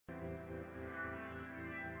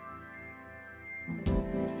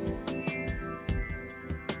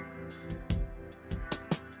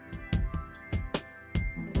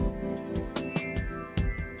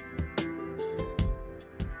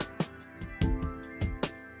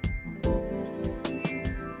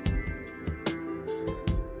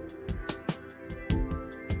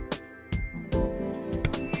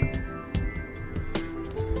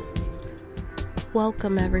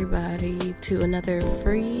Welcome everybody to another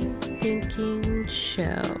free thinking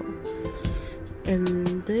show.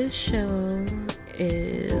 And this show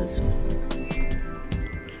is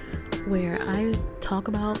where I talk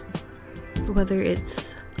about whether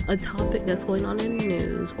it's a topic that's going on in the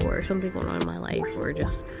news or something going on in my life or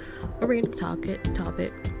just a random topic,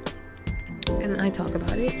 and I talk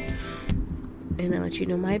about it and I let you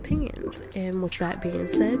know my opinions. And with that being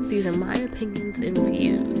said, these are my opinions and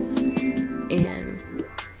views, and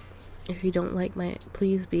if you don't like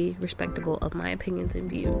please be respectful of my opinions and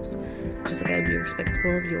views, just like I'd be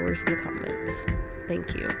respectful of yours in the comments.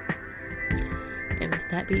 Thank you. And with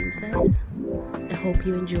that being said, I hope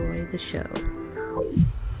you enjoy the show.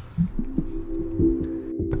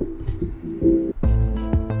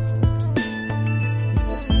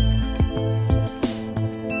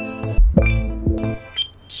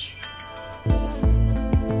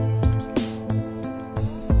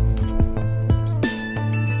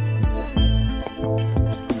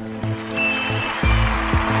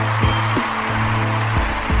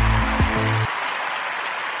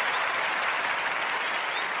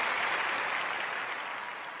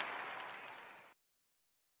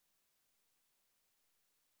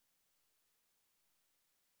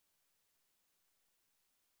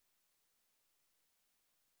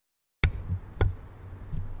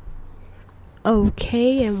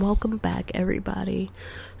 Okay, and welcome back everybody.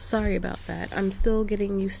 Sorry about that. I'm still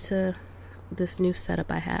getting used to this new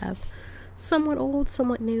setup I have. Somewhat old,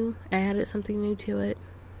 somewhat new. I added something new to it.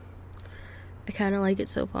 I kind of like it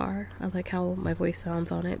so far. I like how my voice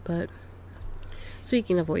sounds on it, but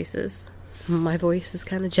speaking of voices, my voice is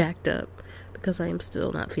kind of jacked up because I am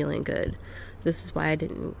still not feeling good. This is why I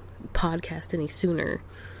didn't podcast any sooner,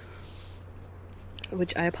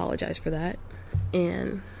 which I apologize for that.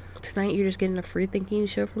 And tonight you're just getting a free thinking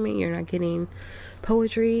show from me. You're not getting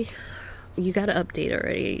poetry. You got an update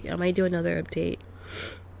already. I might do another update,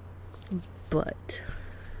 but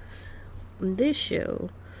this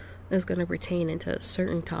show is going to pertain into a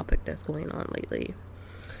certain topic that's going on lately.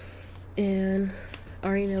 And I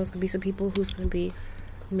already know it's going to be some people who's going to be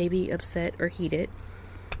maybe upset or heated.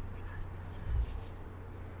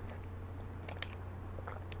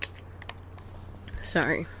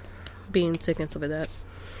 Sorry, being sick and stuff like that.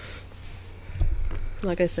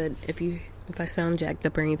 Like I said, if I sound jacked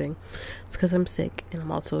up or anything, it's because I'm sick, and I'm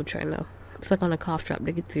also trying to suck on a cough drop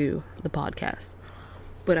to get through the podcast.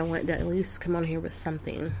 But I wanted to at least come on here with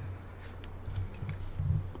something.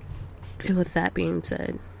 And with that being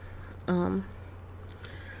said, I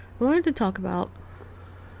wanted to talk about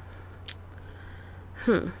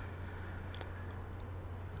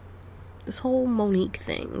this whole Monique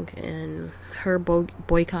thing and her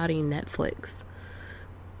boycotting Netflix.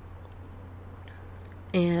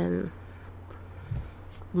 And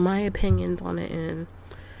my opinions on it and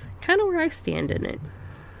kind of where I stand in it.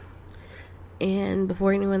 And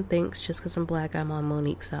before anyone thinks just because I'm black I'm on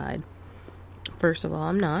Monique's side, first of all,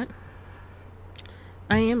 I'm not.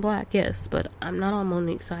 I am black, yes, but I'm not on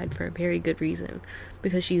Monique's side for a very good reason,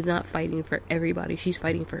 because she's not fighting for everybody, she's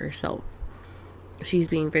fighting for herself. She's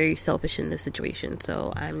being very selfish in this situation,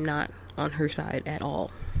 so I'm not on her side at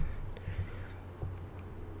all.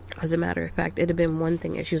 As a matter of fact, it'd have been one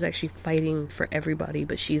thing if she was actually fighting for everybody,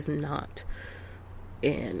 but she's not.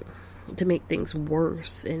 And to make things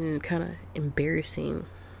worse and kind of embarrassing,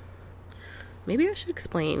 maybe I should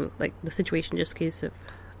explain, like, the situation just in case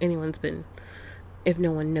if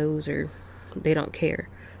no one knows or they don't care.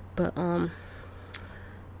 But,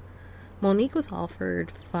 Monique was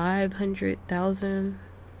offered $500,000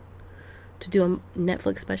 to do a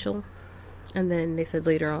Netflix special. And then they said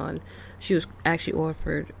later on she was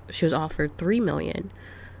offered $3 million,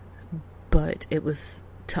 but it was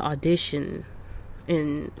to audition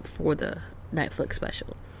for the Netflix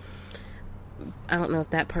special. I don't know if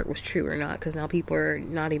that part was true or not, because now people are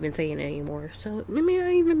not even saying it anymore, so it may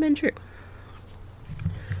not even been true.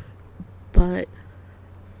 But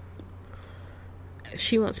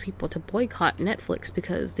she wants people to boycott Netflix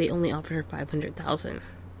because they only offered her $500,000,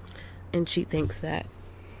 and she thinks that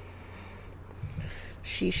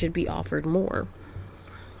she should be offered more.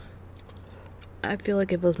 I feel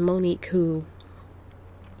like if it was Monique, who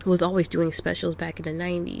was always doing specials back in the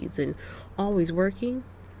 90s and always working,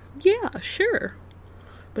 yeah, sure.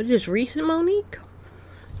 But it is recent Monique,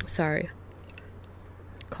 sorry,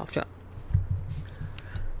 cough drop.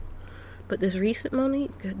 But this recent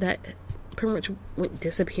Monique that pretty much went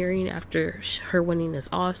disappearing after her winning this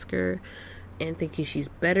Oscar and thinking she's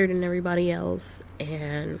better than everybody else,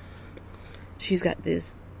 and she's got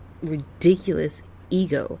this ridiculous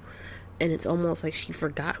ego, and it's almost like she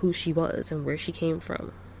forgot who she was and where she came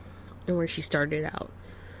from. and where she started out.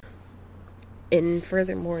 And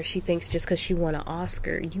furthermore, she thinks just because she won an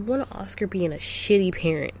Oscar, you won an Oscar being a shitty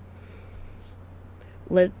parent.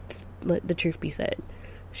 Let the truth be said.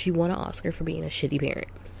 She won an Oscar for being a shitty parent.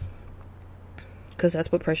 Because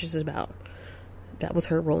that's what Precious is about. That was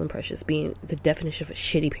her role in Precious, being the definition of a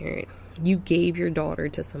shitty parent. You gave your daughter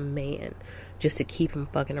to some man just to keep him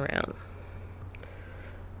fucking around.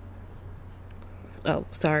 Oh,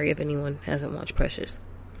 sorry if anyone hasn't watched Precious.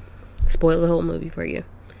 Spoil the whole movie for you.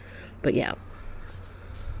 But yeah.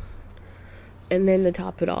 And then to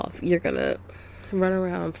top it off, you're gonna run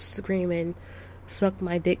around screaming, suck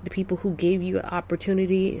my dick to people who gave you an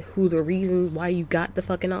opportunity, who the reason why you got the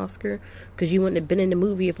fucking Oscar, because you wouldn't have been in the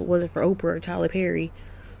movie if it wasn't for Oprah or Tyler Perry.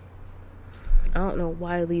 I don't know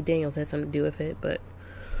why Lee Daniels had something to do with it, but...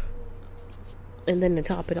 And then to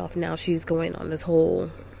top it off, now she's going on this whole...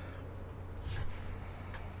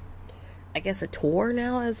 I guess a tour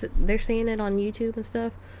now, as they're saying it on YouTube and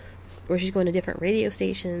stuff, where she's going to different radio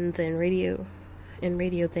stations and radio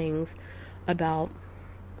things about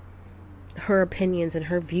her opinions and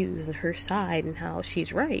her views and her side and how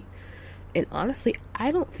she's right. And honestly,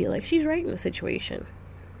 I don't feel like she's right in the situation.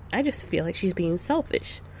 I just feel like she's being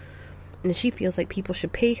selfish. And she feels like people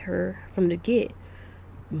should pay her from the get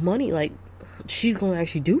money, like she's going to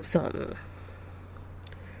actually do something.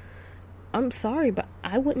 I'm sorry, but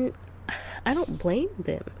I don't blame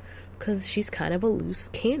them, because she's kind of a loose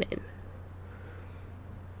cannon.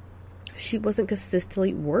 She wasn't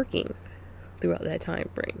consistently working throughout that time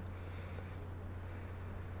frame.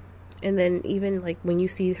 And then even like when you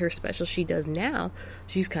see her special she does now,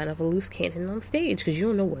 she's kind of a loose cannon on stage, because you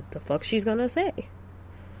don't know what the fuck she's gonna say.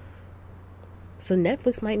 So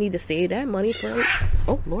Netflix might need to save that money for...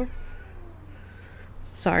 Oh, Lord.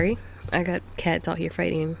 Sorry. I got cats out here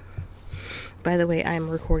fighting. By the way, I'm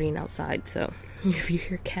recording outside, so if you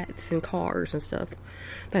hear cats and cars and stuff,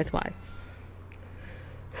 that's why.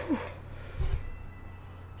 Whew.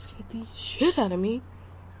 Scared the shit out of me.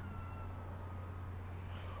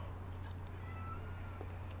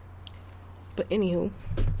 But anywho,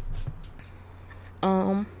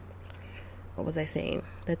 what was I saying?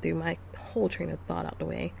 That threw my whole train of thought out the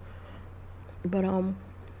way. But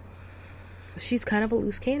she's kind of a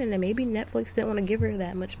loose cannon, and maybe Netflix didn't want to give her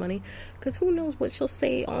that much money, because who knows what she'll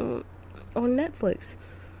say on Netflix,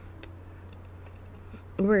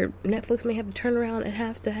 where Netflix may have to turn around and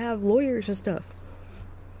have to have lawyers and stuff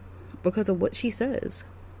because of what she says.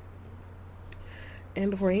 And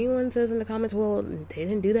before anyone says in the comments, well, they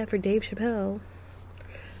didn't do that for Dave Chappelle,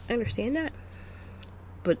 I understand that,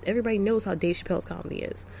 but everybody knows how Dave Chappelle's comedy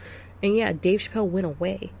is. And yeah, Dave Chappelle went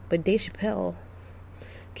away, but Dave Chappelle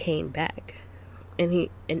came back, and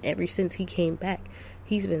ever since he came back,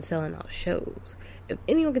 he's been selling out shows. If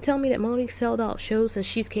anyone can tell me that Monique sold out shows since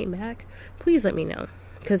she's came back, please let me know,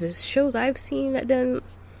 because the shows I've seen that done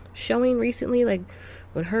showing recently, like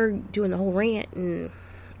when her doing the whole rant and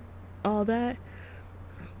all that,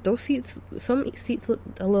 some seats look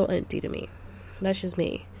a little empty to me. That's just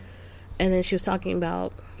me. And then she was talking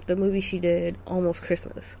about the movie she did, Almost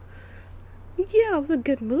Christmas. Yeah, it was a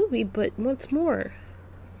good movie, but once more,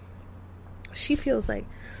 she feels like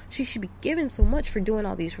she should be given so much for doing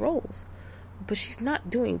all these roles, but she's not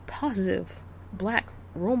doing positive black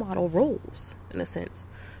role model roles, in a sense.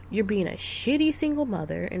 You're being a shitty single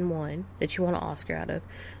mother in one that you want an Oscar out of.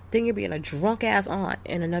 Then you're being a drunk ass aunt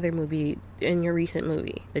in another movie, in your recent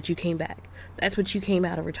movie that you came back. That's what you came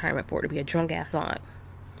out of retirement for, to be a drunk ass aunt.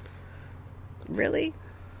 Really?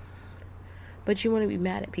 But you want to be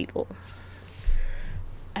mad at people.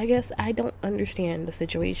 I guess I don't understand the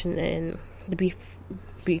situation, and to be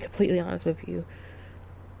completely honest with you,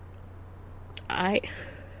 I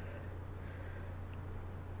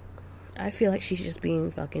feel like she's just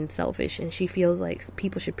being fucking selfish, and she feels like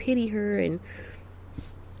people should pity her. And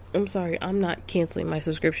I'm sorry, I'm not canceling my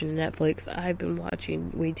subscription to Netflix. I've been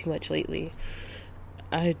watching way too much lately.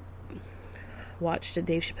 I watched a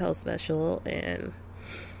Dave Chappelle special and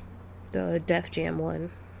the Def Jam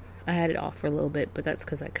one. I had it off for a little bit, but that's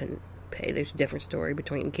because I couldn't pay. There's a different story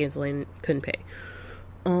between canceling and couldn't pay.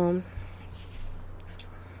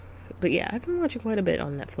 But yeah, I've been watching quite a bit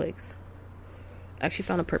on Netflix. I actually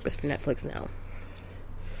found a purpose for Netflix now.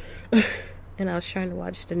 And I was trying to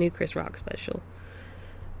watch the new Chris Rock special.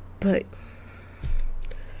 But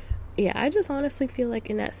yeah, I just honestly feel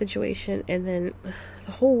like in that situation, and then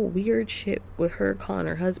the whole weird shit with her calling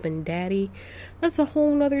her husband daddy, that's a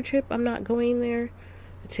whole nother trip. I'm not going there.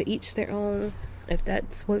 To each their own. If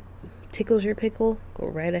that's what tickles your pickle, go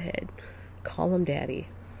right ahead. Call him daddy.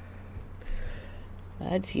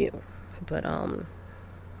 That's you. But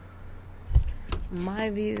my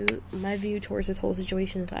view towards this whole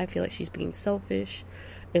situation is I feel like she's being selfish.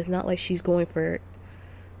 It's not like she's going for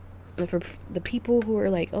the people who are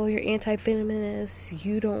like, oh, you're anti-feminist,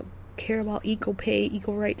 you don't care about equal pay,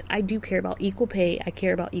 equal rights. I do care about equal pay. I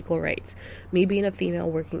care about equal rights. Me being a female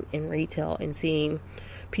working in retail and seeing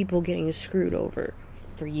people getting screwed over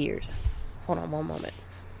for years. Hold on one moment.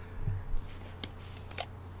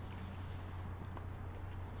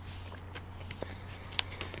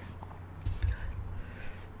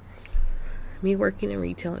 Me working in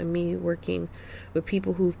retail and me working with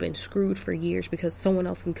people who've been screwed for years because someone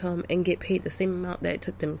else can come and get paid the same amount that it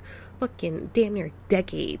took them fucking damn near a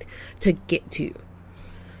decade to get to.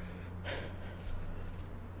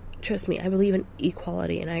 Trust me, I believe in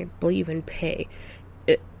equality and I believe in pay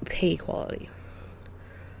equality.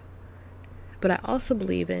 But I also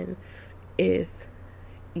believe in, if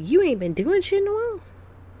you ain't been doing shit in a while,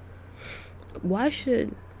 why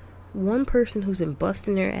should one person who's been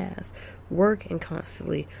busting their ass, working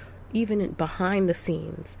constantly, even behind the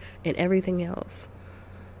scenes and everything else,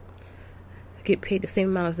 get paid the same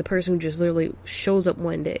amount as the person who just literally shows up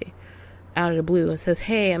one day out of the blue and says,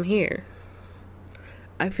 hey, I'm here?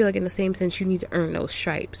 I feel like in the same sense, you need to earn those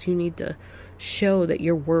stripes. You need to show that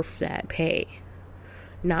you're worth that pay.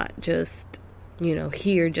 Not just,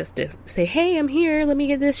 here just to say, hey, I'm here, let me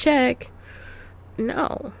get this check.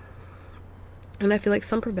 No. And I feel like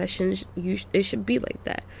some professions, it should be like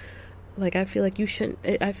that. Like, I feel like you shouldn't,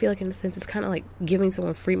 I feel like in a sense, it's kind of like giving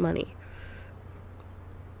someone free money.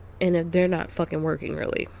 And if they're not fucking working,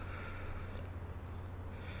 really.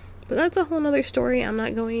 But that's a whole nother story. I'm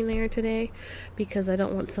not going there today because I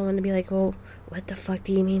don't want someone to be like, well, what the fuck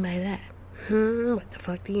do you mean by that? What the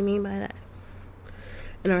fuck do you mean by that?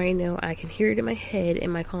 And I already know I can hear it in my head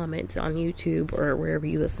in my comments on YouTube or wherever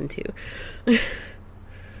you listen to.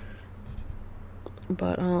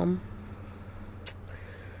 But,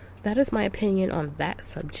 that is my opinion on that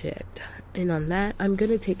subject. And on that, I'm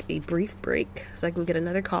going to take a brief break so I can get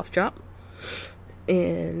another cough drop.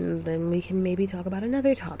 And then we can maybe talk about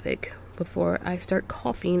another topic before I start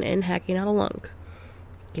coughing and hacking out a lung.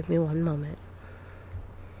 Give me one moment.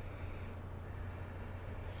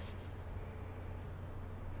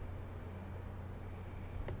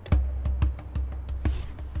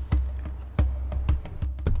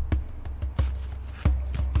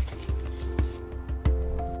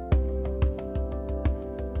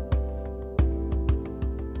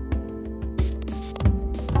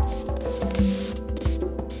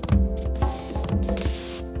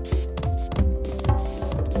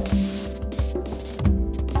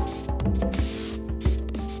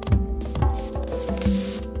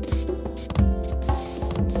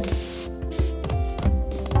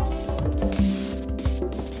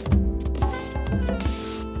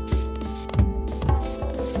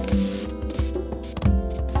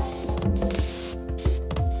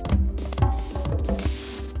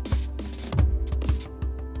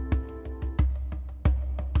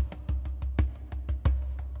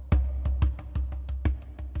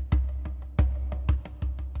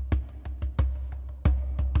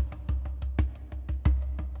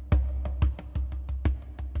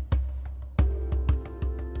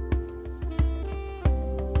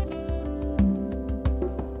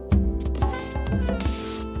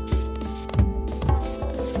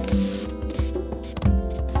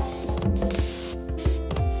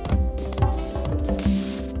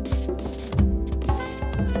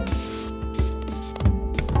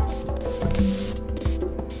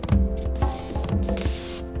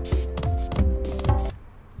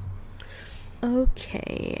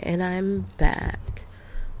 Okay, and I'm back.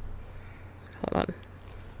 Hold on.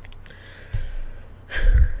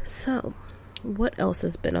 So, what else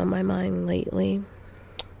has been on my mind lately?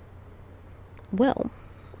 Well,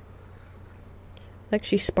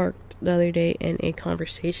 actually sparked the other day in a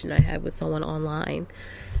conversation I had with someone online.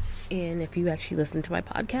 And if you actually listen to my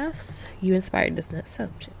podcasts, you inspired this next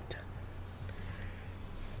subject.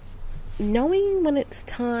 Knowing when it's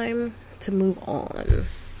time to move on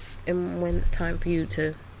and when it's time for you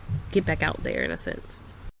to get back out there, in a sense.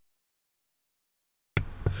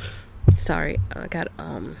 Sorry, I got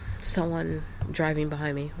someone driving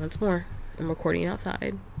behind me. Once more, I'm recording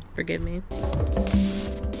outside. Forgive me.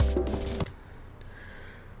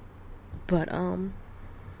 But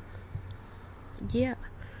yeah.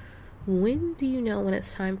 When do you know when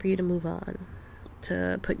it's time for you to move on?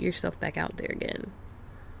 To put yourself back out there again?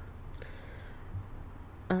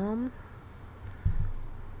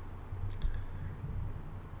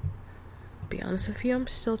 Be honest with you, I'm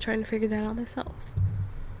still trying to figure that out myself.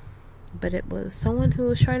 But it was someone who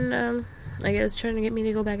was trying to get me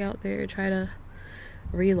to go back out there, try to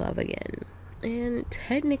re-love again. And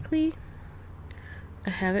technically, I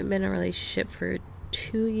haven't been in a relationship for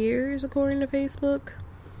 2 years, according to Facebook,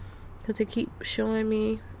 because they keep showing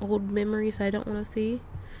me old memories I don't want to see.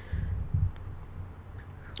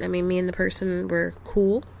 I mean, me and the person were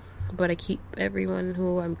cool, but I keep everyone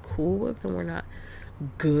who I'm cool with and we're not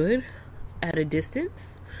good at a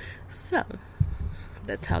distance. So,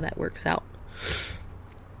 that's how that works out.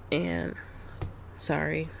 And,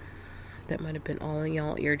 sorry, that might have been all in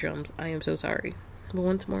y'all eardrums. I am so sorry. But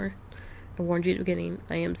once more, I warned you at the beginning,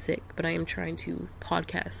 I am sick, but I am trying to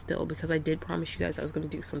podcast still because I did promise you guys I was going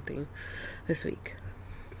to do something this week.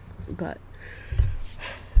 But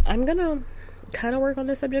I'm going to kind of work on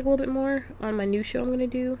this subject a little bit more on my new show I'm going to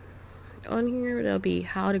do on here. That'll be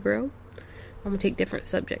How to Grow. I'm going to take different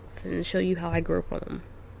subjects and show you how I grow from them.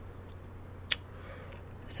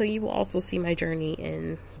 So you will also see my journey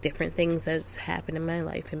in different things that's happened in my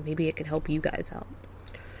life, and maybe it could help you guys out.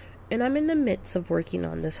 And I'm in the midst of working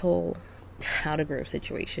on this whole how to grow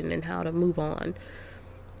situation and how to move on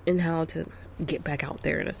and how to get back out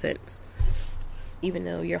there in a sense. Even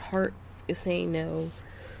though your heart is saying no,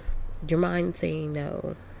 your mind saying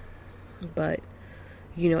no, but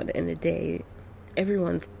you know, at the end of the day,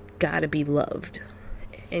 everyone's gotta be loved,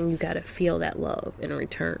 and you gotta feel that love in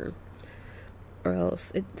return, or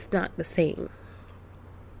else it's not the same.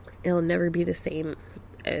 It'll never be the same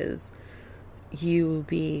as you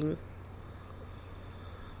being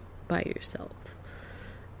by yourself.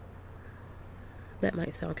 That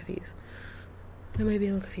might sound confused. I might be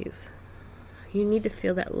a little confused. You need to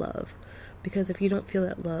feel that love, because if you don't feel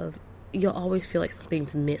that love, you'll always feel like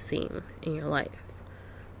something's missing in your life.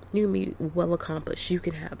 You can be well accomplished. You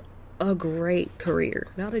can have a great career,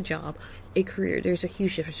 not a job, a career. There's a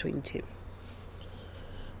huge difference between the two.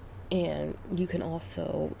 And you can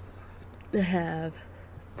also have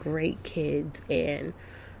great kids and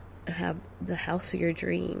have the house of your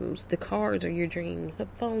dreams, the cars of your dreams, the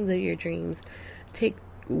phones of your dreams, take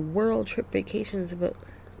world trip vacations, but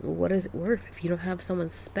what is it worth if you don't have someone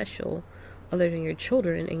special other than your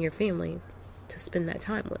children and your family to spend that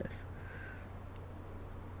time with?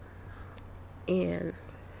 And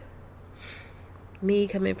me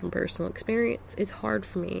coming from personal experience, it's hard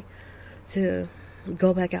for me to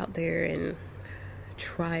go back out there and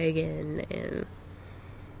try again. And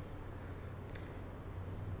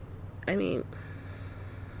I mean,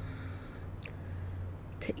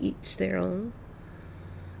 to each their own.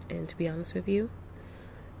 And to be honest with you,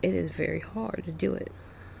 it is very hard to do it.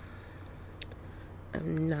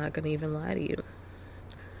 I'm not gonna even lie to you.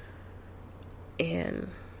 And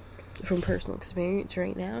from personal experience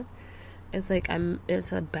right now, it's like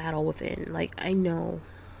it's a battle within. Like, I know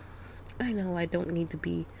I don't need to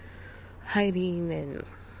be hiding and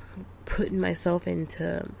putting myself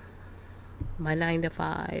into my 9 to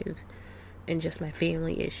 5 and just my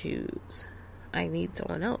family issues. I need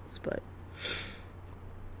someone else, but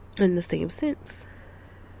in the same sense,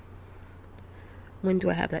 when do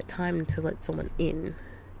I have that time to let someone in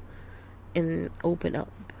and open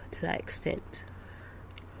up to that extent?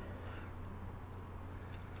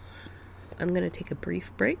 I'm going to take a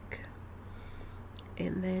brief break,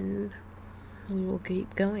 and then we will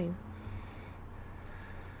keep going.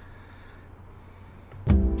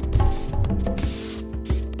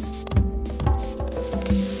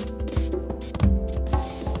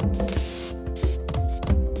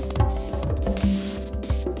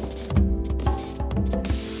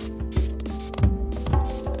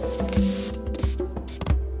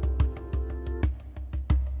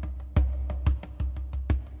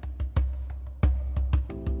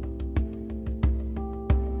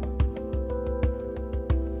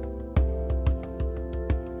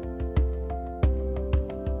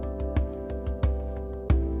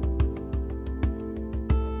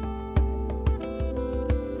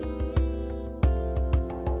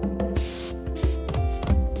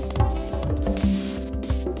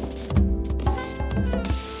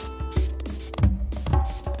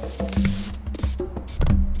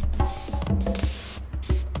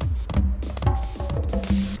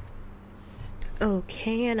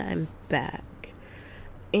 Okay, and I'm back.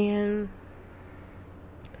 And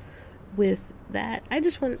with that, I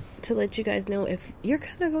just want to let you guys know, if you're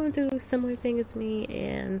kind of going through a similar thing as me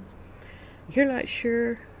and you're not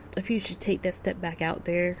sure if you should take that step back out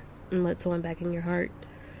there and let someone back in your heart,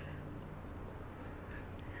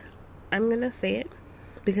 I'm gonna say it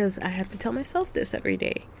because I have to tell myself this every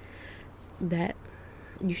day, that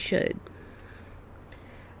you should,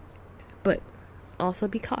 but also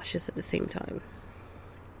be cautious at the same time.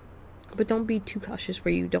 But don't be too cautious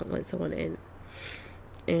where you don't let someone in,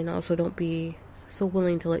 and also don't be so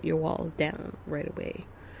willing to let your walls down right away.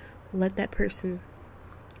 let that person,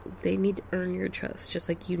 they need to earn your trust just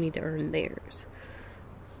like you need to earn theirs.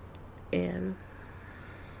 And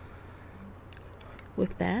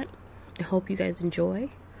with that, I hope you guys enjoy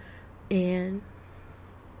and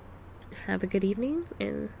have a good evening,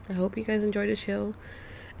 and I hope you guys enjoy the show.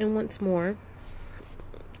 And once more,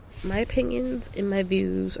 my opinions and my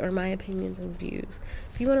views are my opinions and views.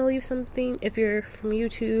 If you want to leave something, if you're from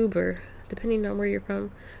YouTube or depending on where you're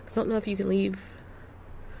from, because I don't know if you can leave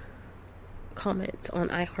comments on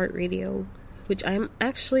iHeartRadio, which I'm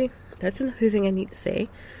actually, that's another thing I need to say.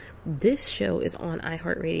 This show is on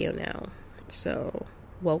iHeartRadio now. So,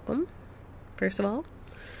 welcome, first of all.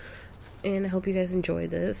 And I hope you guys enjoy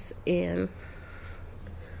this. And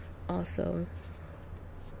also,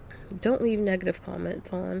 don't leave negative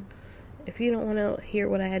comments on. If you don't want to hear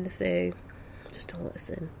what I had to say, just don't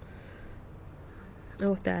listen.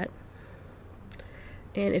 And with that,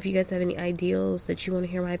 and if you guys have any ideals that you want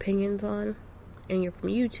to hear my opinions on, and you're from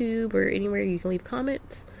YouTube or anywhere, you can leave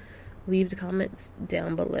comments. Leave the comments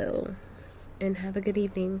down below. And have a good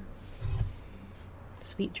evening.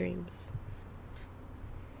 Sweet dreams.